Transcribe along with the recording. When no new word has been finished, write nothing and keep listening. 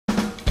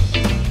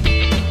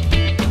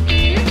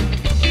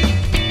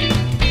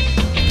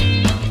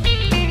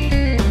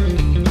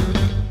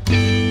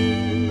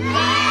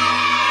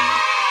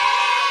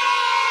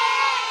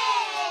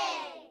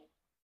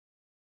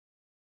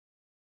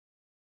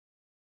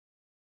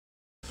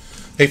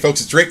Hey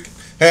folks, it's Rick.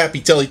 Happy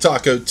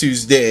TeleTaco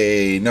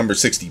Tuesday, number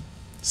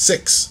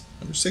 66.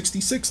 Number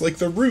 66, like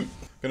the root.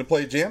 Gonna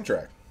play a jam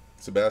track.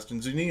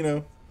 Sebastian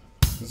Zunino.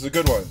 This is a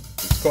good one.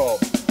 It's called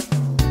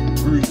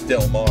Cruz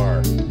Del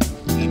Mar,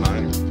 E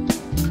minor.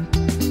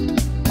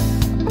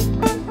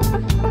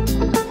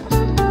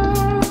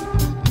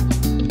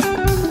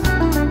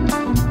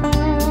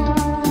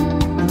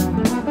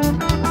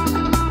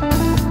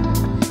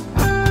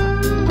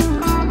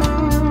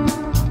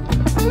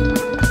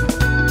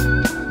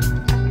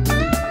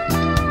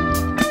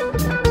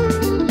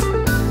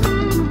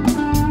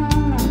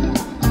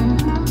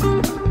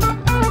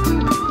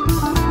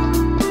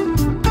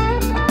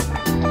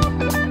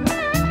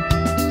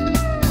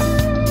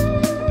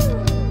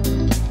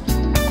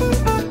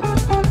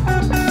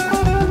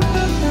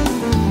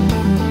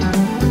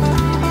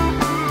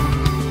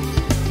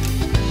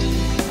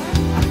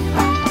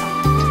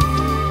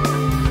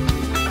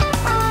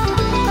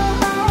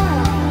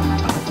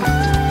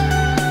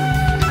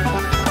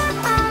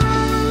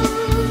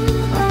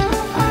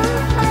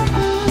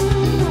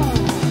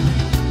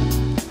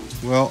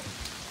 Well,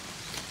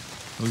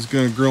 I was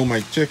going to grill my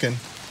chicken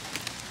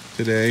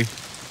today,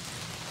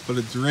 but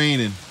it's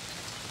raining,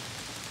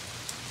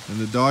 and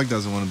the dog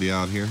doesn't want to be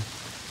out here.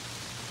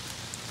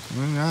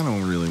 I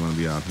don't really want to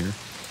be out here,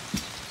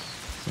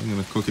 so I'm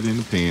going to cook it in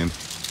the pan.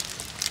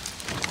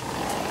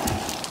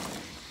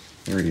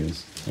 There he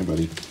is. Hey,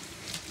 buddy.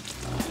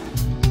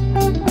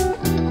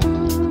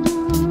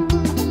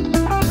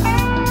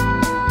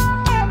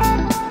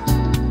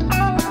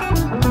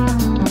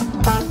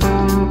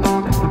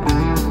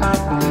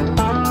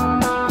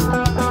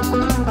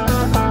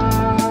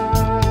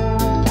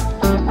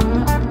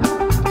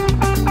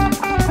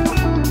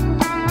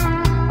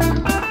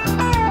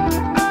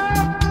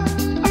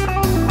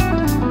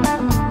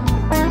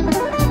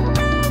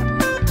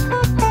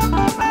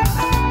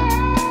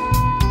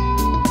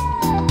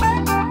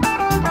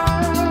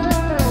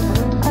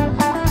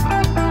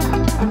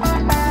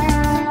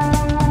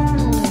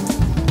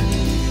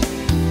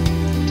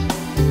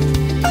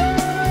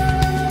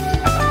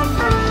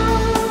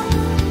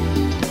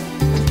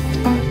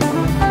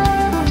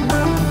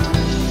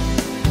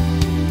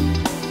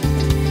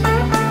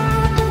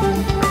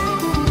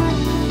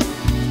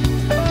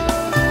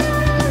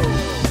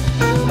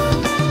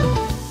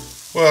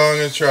 Well, I'm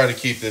going to try to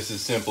keep this as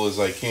simple as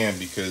I can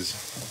because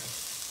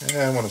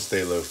I want to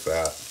stay low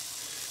fat.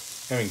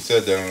 Having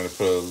said that, I'm going to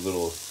put a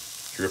little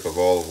drip of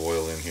olive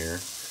oil in here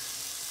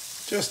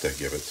just to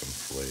give it some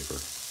flavor.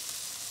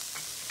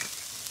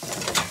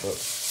 But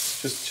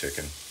it's just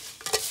chicken.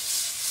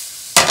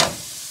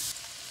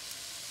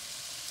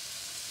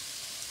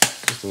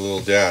 Just a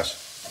little dash.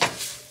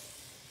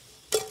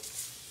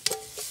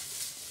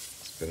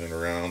 Spin it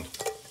around.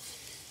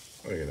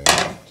 Look at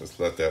that. Just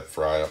let that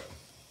fry up.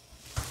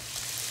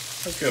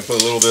 I'm just going to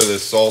put a little bit of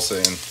this salsa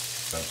in.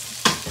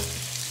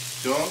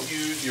 Don't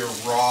use your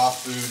raw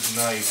food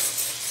knife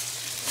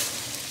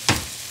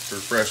for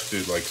fresh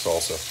food like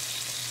salsa,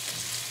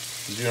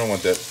 because you don't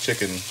want that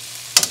chicken,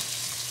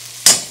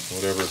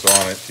 whatever's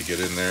on it, to get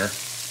in there.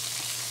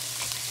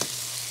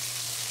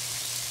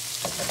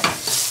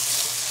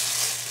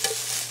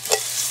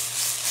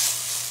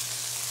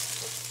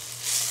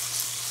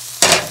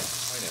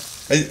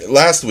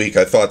 Last week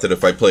I thought that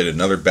if I played over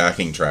another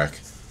backing track,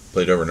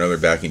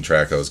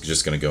 I was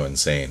just going to go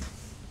insane.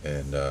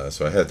 And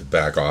so I had to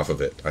back off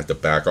of it. I had to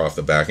back off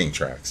the backing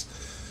tracks.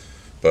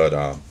 But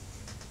I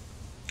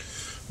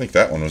think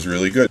that one was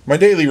really good. My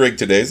daily rig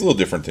today is a little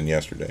different than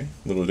yesterday.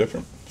 A little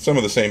different. Some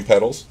of the same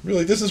pedals.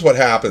 Really, this is what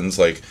happens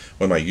like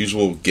when my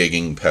usual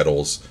gigging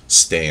pedals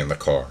stay in the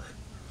car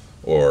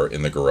or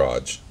in the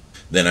garage.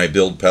 Then I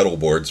build pedal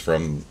boards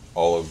from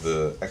all of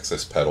the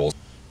excess pedals.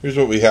 Here's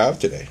what we have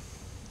today.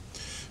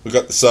 We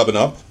got the sub and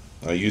up.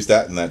 I used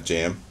that in that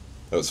jam.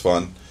 That was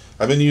fun.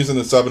 I've been using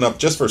the sub and up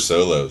just for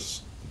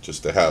solos,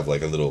 just to have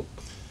like a little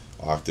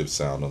octave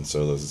sound on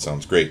solos. It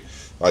sounds great.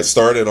 I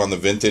started on the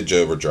vintage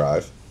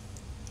overdrive.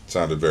 It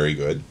sounded very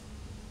good.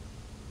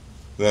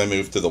 Then I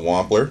moved to the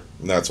Wampler,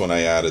 and that's when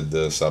I added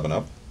the sub and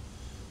up.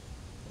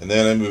 And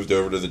then I moved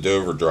over to the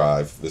Dover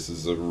drive. This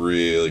is a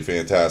really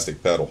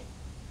fantastic pedal.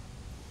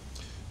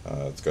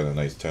 It's got a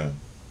nice tone.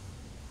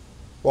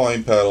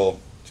 Volume pedal,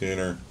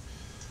 tuner,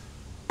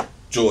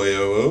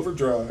 Joyo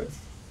overdrive.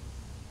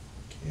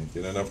 Can't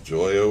get enough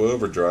Joyo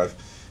overdrive.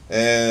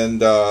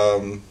 And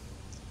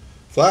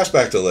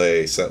flashback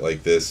delay set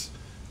like this.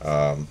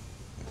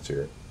 Let's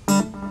hear it.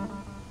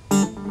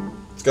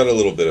 It's got a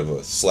little bit of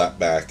a slap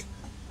back,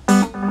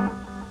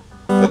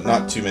 but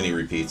not too many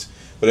repeats.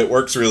 But it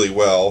works really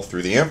well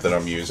through the amp that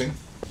I'm using.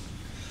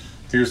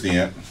 Here's the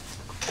amp.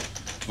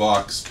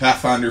 Vox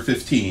Pathfinder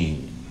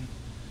 15,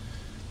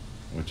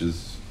 which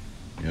is,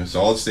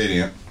 solid state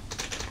amp.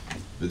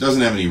 It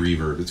doesn't have any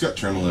reverb. It's got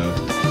tremolo.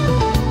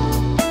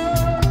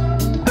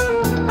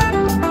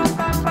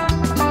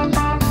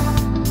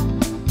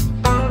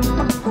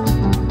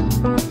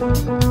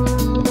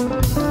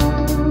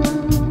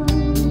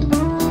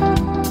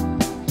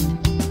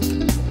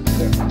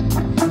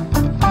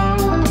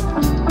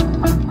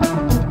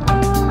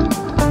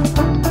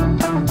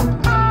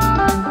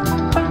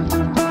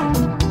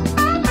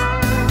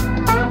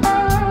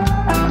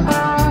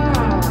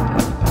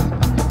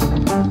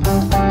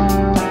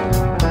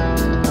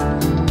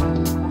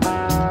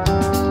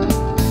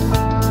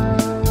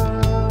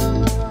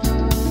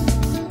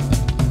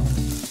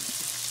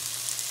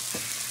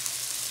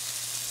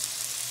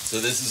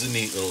 this is a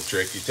neat little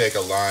trick. You take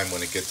a lime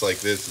when it gets like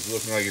this. It's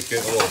looking like it's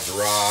getting a little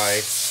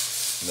dry.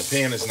 And the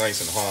pan is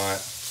nice and hot.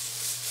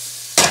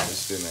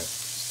 Just spin that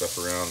stuff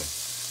around.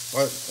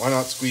 Why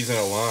not squeeze in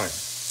a lime?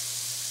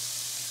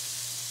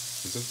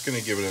 Because it's going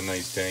to give it a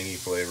nice tangy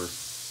flavor.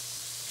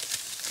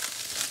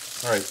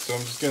 Alright, so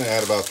I'm just going to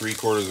add about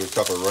 3/4 of a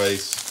cup of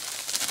rice.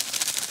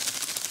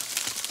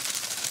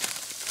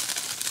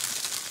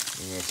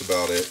 And that's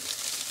about it.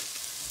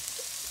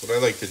 What I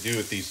like to do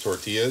with these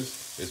tortillas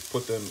is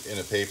put them in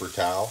a paper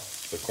towel,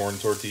 the corn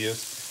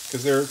tortillas,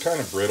 because they're kind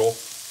of brittle.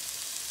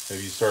 If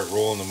you start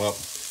rolling them up,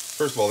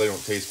 first of all, they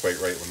don't taste quite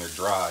right when they're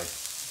dry.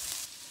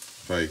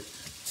 If I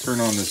turn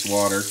on this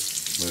water,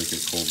 let it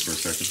get cold for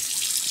a second.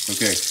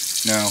 Okay,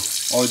 now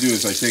all I do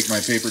is I take my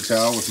paper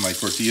towel with my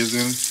tortillas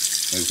in,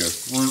 I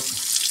just go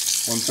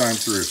one time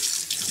through.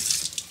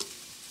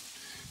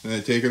 Then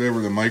I take it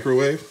over the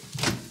microwave,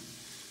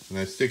 and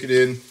I stick it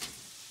in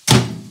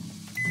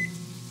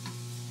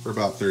for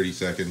about 30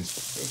 seconds.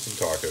 Got some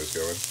tacos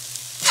going.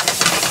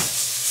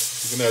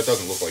 Even though it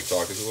doesn't look like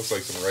tacos, it looks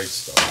like some rice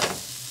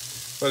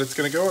stuff. But it's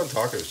going to go on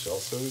taco shell,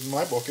 so in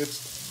my book it's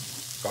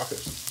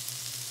tacos.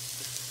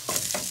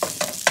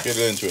 Get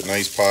it into a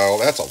nice pile.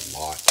 That's a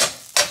lot.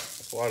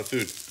 That's a lot of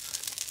food.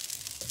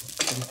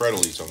 Fred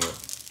will eat some of it.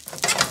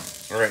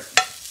 Alright.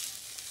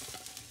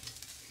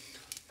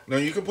 Now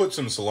you can put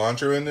some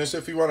cilantro in this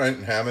if you want. I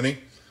didn't have any.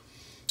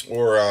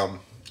 Or,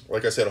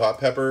 like I said, hot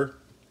pepper,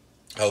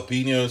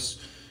 jalapenos.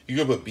 You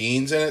can put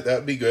beans in it. That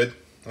would be good.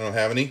 I don't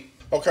have any.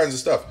 All kinds of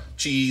stuff.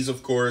 Cheese,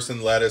 of course,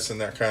 and lettuce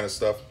and that kind of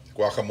stuff.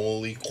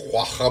 Guacamole,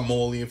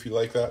 if you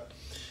like that.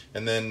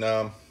 And then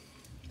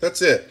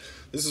that's it.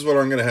 This is what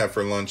I'm going to have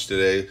for lunch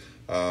today.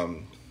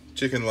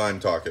 Chicken lime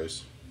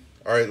tacos.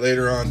 All right,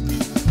 later on.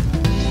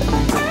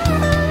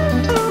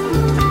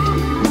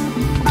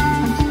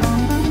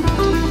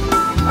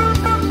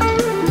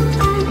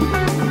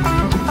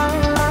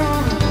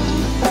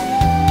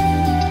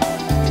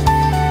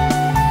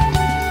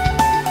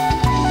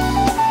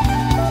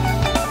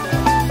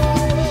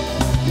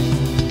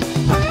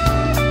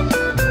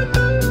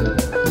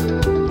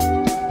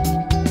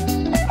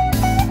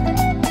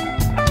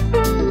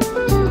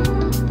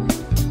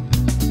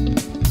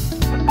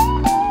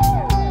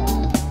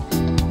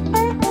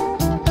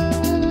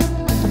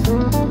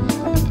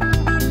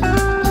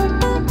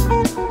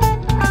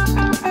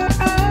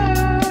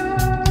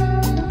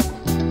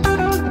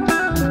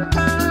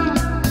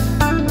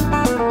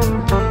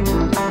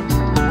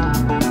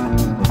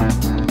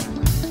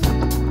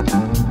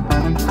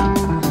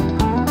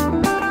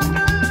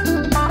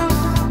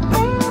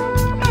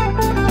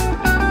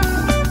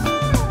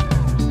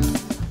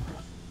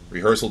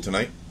 Rehearsal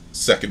tonight,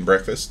 second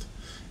breakfast,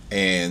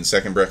 and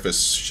second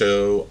breakfast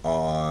show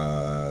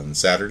on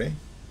Saturday,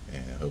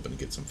 and hoping to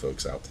get some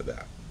folks out to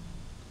that.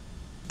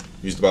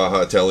 Used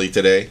Baja Tele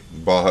today.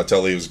 Baja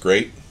Tele was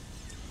great.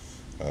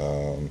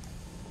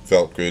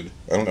 Felt good.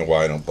 I don't know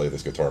why I don't play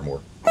this guitar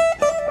more.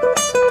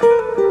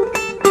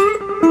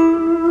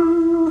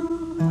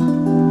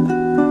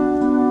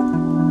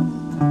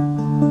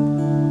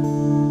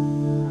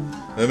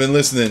 I've been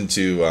listening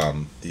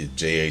to the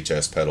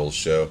JHS Pedals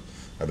show.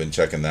 I've been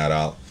checking that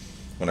out.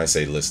 When I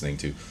say listening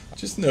to,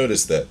 just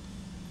notice that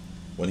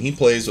when he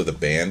plays with a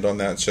band on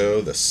that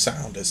show, the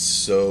sound is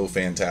so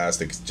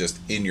fantastic. It's just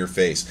in your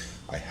face.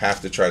 I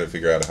have to try to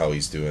figure out how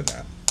he's doing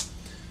that.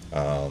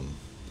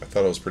 I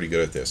thought I was pretty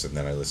good at this, and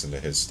then I listened to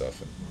his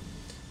stuff, and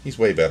he's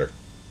way better.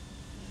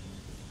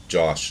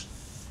 Josh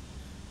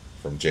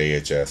from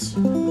JHS.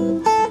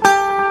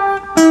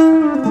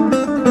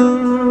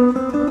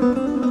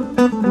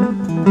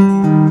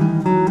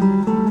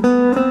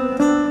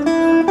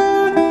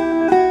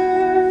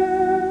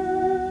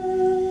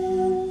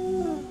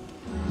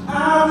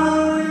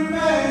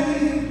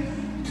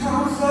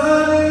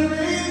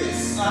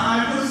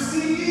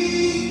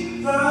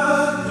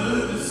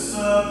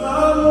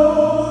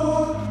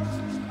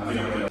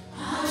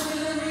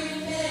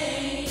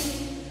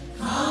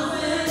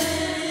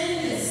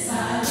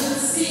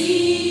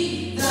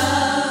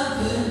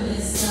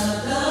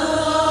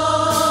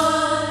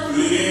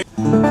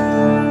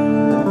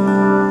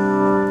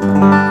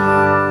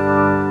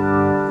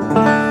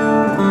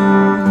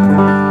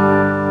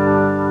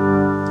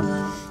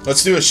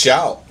 Let's do a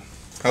shout.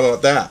 How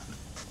about that?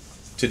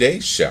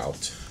 Today's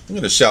shout. I'm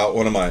going to shout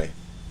one of my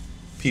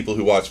people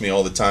who watch me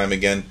all the time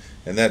again,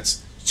 and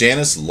that's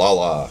Janice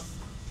Lala.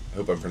 I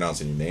hope I'm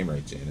pronouncing your name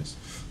right, Janice.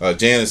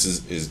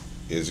 Janice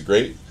is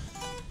great,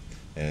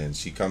 and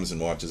she comes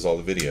and watches all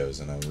the videos,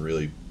 and I'm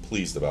really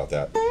pleased about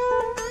that.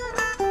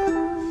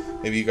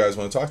 Maybe you guys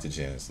want to talk to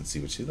Janice and see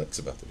what she likes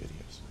about the videos.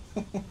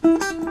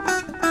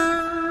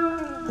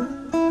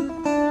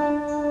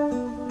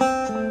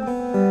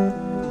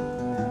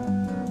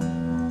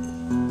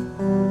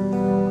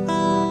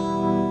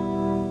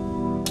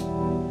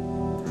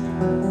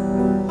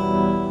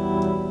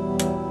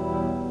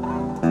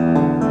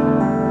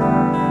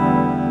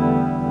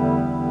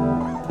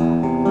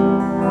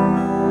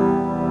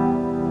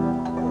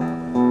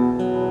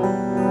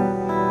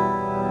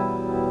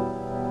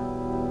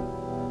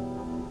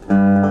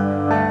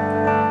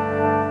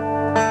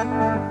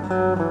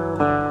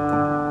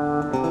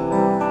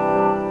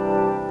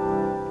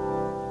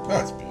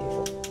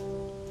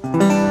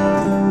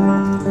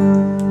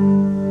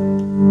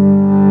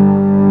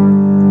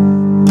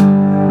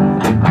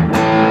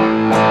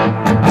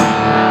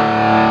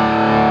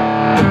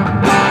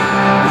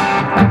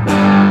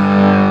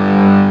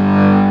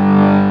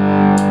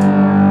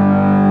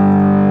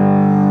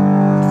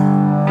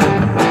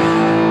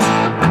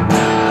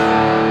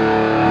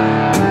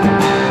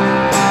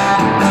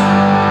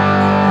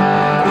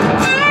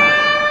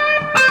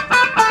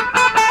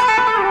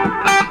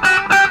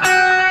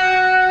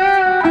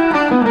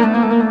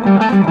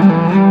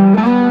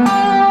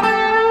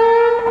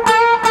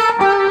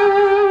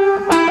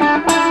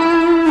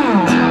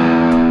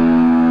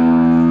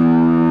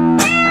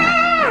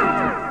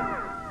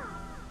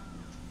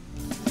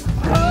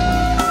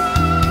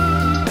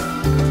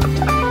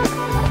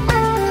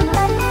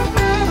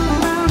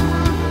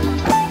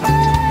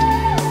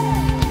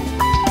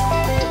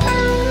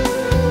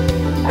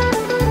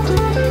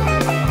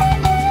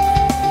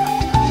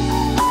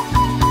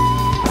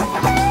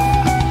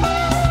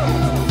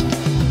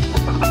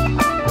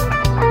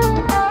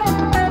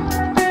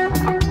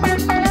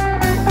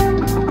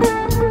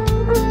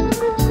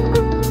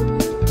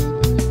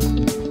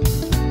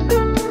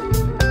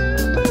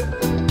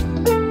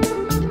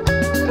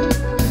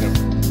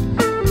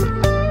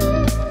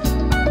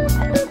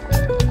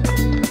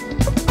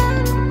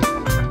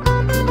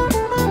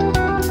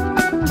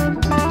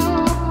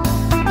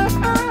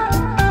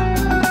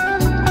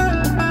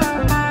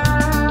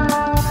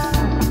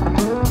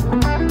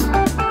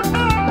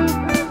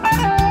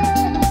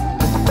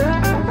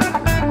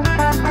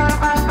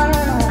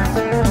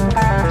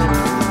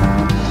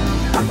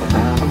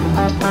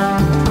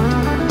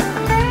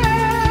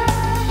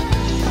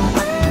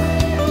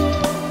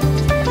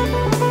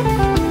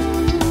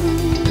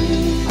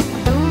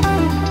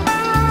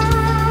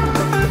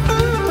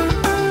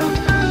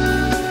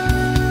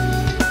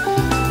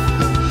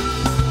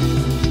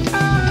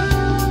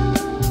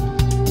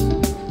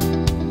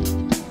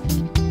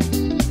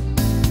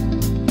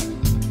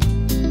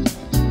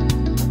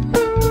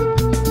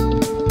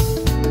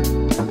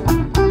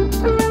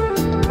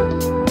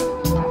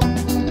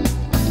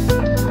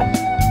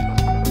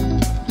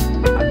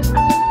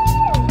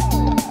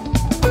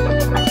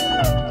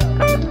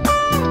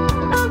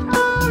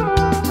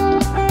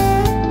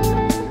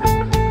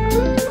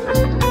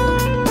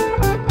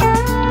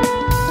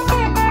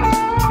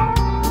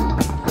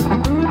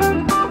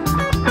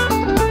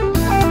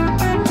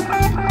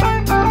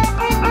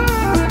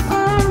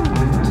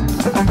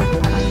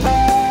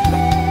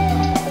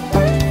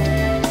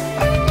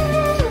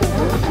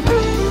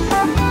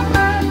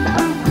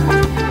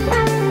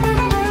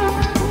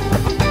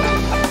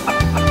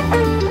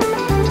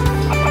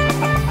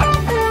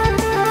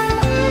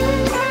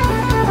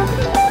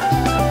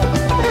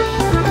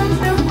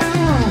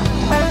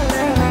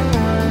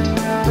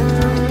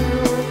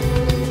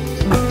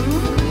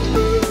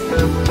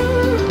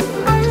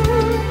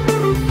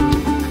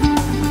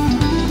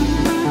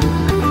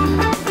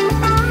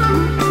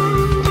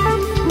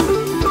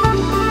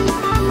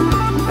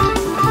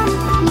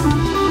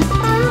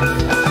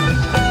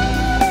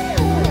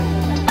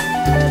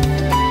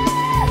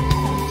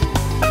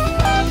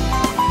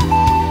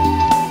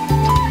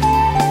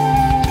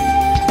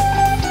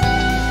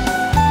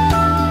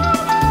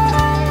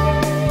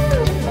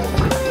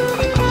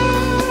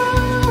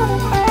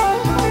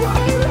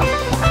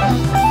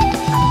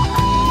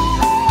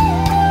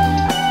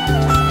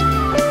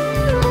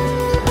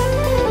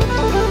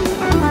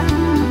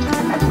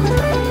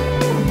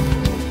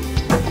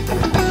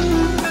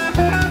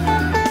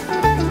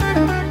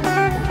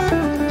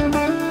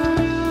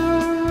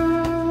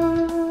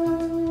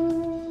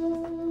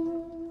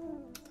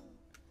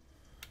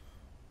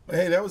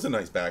 Hey, that was a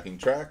nice backing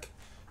track.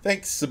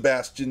 Thanks,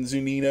 Sebastian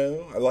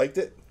Zunino. I liked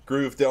it.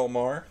 Groove Del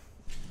Mar.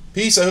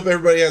 Peace. I hope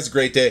everybody has a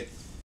great day.